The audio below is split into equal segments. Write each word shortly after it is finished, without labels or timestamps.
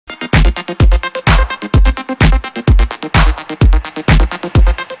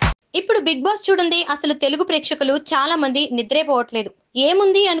ఇప్పుడు big boss చూడండి అసలు తెలుగు ప్రేక్షకులు చాలా మంది నిద్రేపోవట్లేదు.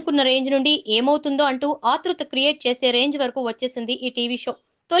 ఏముంది అనుకున్న రేంజ్ నుండి ఏమవుతుందో అంటూ ఆతృత క్రియేట్ చేసే రేంజ్ వరకు వచ్చేసింది ఈ టీవీ షో.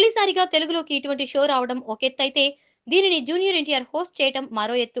 తొలిసారిగా తెలుగులోకి ఇటువంటి షో రావడం ఒక ఎత్తైతే దీనిని జూనియర్ ఎన్టీఆర్ హోస్ట్ చేయడం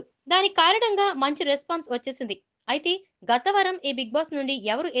మరో ఎత్తు. దానికి కారణంగా మంచి రెస్పాన్స్ వచ్చేసింది. అయితే గత వారం ఈ బిగ్ బాస్ నుండి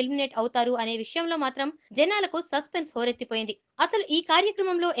ఎవరు ఎలిమినేట్ అవుతారు అనే విషయంలో మాత్రం జనాలకు సస్పెన్స్ హోరెత్తిపోయింది. అసలు ఈ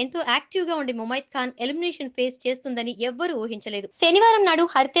కార్యక్రమంలో ఎంతో యాక్టివ్ గా ఉండే ముమైత్ ఖాన్ ఎలిమినేషన్ ఫేస్ చేస్తుందని ఎవ్వరూ ఊహించలేదు. శనివారం నాడు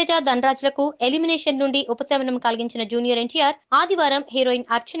హరితేజ ధనరాజ్లకు ఎలిమినేషన్ నుండి ఉపశమనం కలిగించిన జూనియర్ ఎన్టీఆర్ ఆదివారం హీరోయిన్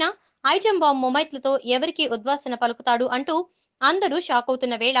అర్చన, ఐటెం బాంబ్ ముమైత్ లతో ఎవరికి ఉద్వాసన పలుకుతాడు అంటూ అందరూ షాక్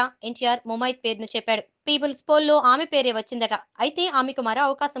అవుతున్న వేళ ఎన్టీఆర్ ముమైత్ పేరును చెప్పాడు. పీపుల్స్ పోల్లో ఆమె పేరే వచ్చిందట. అయితే ఆమెకు మరో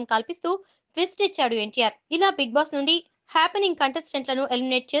అవకాశం కల్పిస్తూ ట్విస్ట్ ఇచ్చాడు ఎన్టీఆర్. ఇలా బిగ్ బాస్ నుండి హ్యాపెనింగ్ కంటెస్టెంట్లను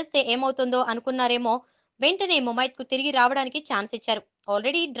ఎలిమినేట్ చేస్తే ఏమవుతుందో అనుకున్నారేమో, వెంటనే ముమైత్ కు తిరిగి రావడానికి ఛాన్స్ ఇచ్చారు.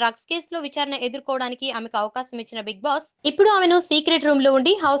 ఆల్రెడీ డ్రగ్స్ కేసులో విచారణ ఎదుర్కోవడానికి ఆమెకు అవకాశం ఇచ్చిన బిగ్ బాస్ ఇప్పుడు ఆమెను సీక్రెట్ రూమ్ లో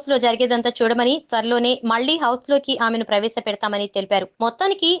ఉండి హౌస్ లో జరిగేదంతా చూడమని, త్వరలోనే మళ్లీ హౌస్ లోకి ఆమెను ప్రవేశపెడతామని తెలిపారు.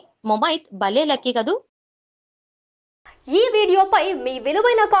 మొత్తానికి ముమైత్ భలే లక్కీ కదూ. ఈ వీడియోపై మీ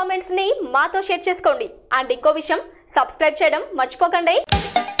విలువైన కామెంట్స్ ని మాతో షేర్ చేసుకోండి. అండ్ ఇంకో విషయం, సబ్స్క్రైబ్ చేయడం మర్చిపోకండి.